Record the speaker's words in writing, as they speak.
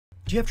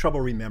Do you have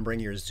trouble remembering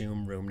your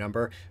Zoom room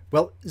number?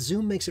 Well,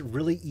 Zoom makes it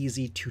really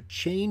easy to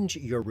change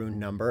your room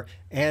number,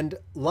 and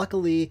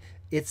luckily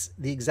it's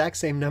the exact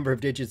same number of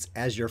digits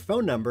as your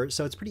phone number,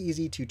 so it's pretty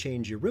easy to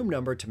change your room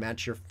number to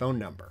match your phone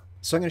number.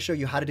 So I'm going to show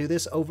you how to do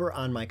this over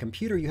on my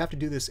computer. You have to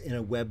do this in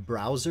a web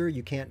browser.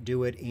 You can't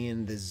do it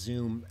in the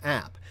Zoom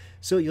app.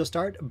 So you'll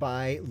start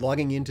by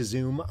logging into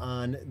Zoom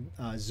on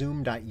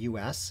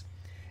zoom.us,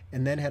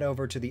 and then head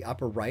over to the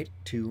upper right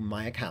to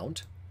My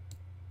Account.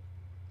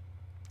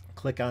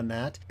 Click on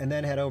that, and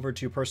then head over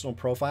to Personal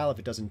Profile if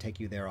it doesn't take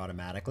you there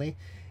automatically.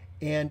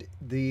 And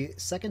the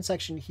second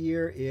section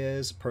here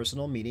is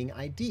Personal Meeting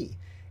ID.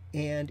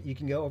 And you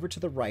can go over to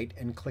the right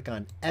and click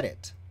on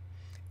Edit.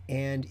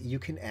 And you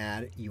can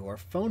add your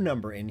phone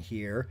number in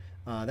here.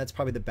 That's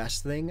probably the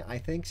best thing, I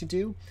think, to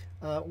do,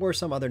 or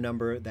some other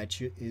number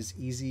that is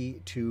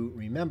easy to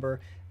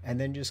remember.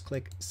 And then just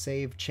click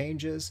Save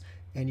Changes,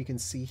 and you can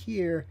see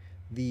here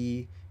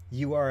the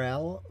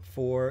URL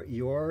for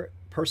your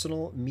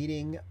personal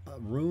meeting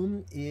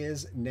room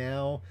is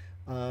now,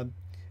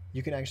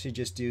 you can actually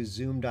just do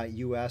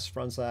zoom.us/j/your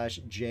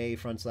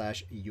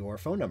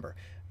phone number.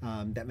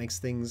 That makes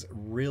things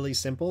really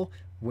simple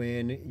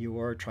when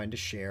you're trying to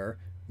share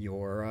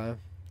your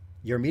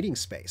meeting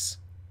space.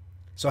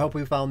 So I hope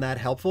we found that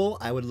helpful.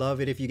 I would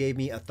love it if you gave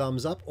me a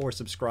thumbs up or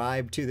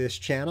subscribe to this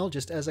channel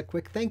just as a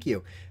quick thank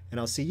you. And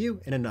I'll see you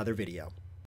in another video.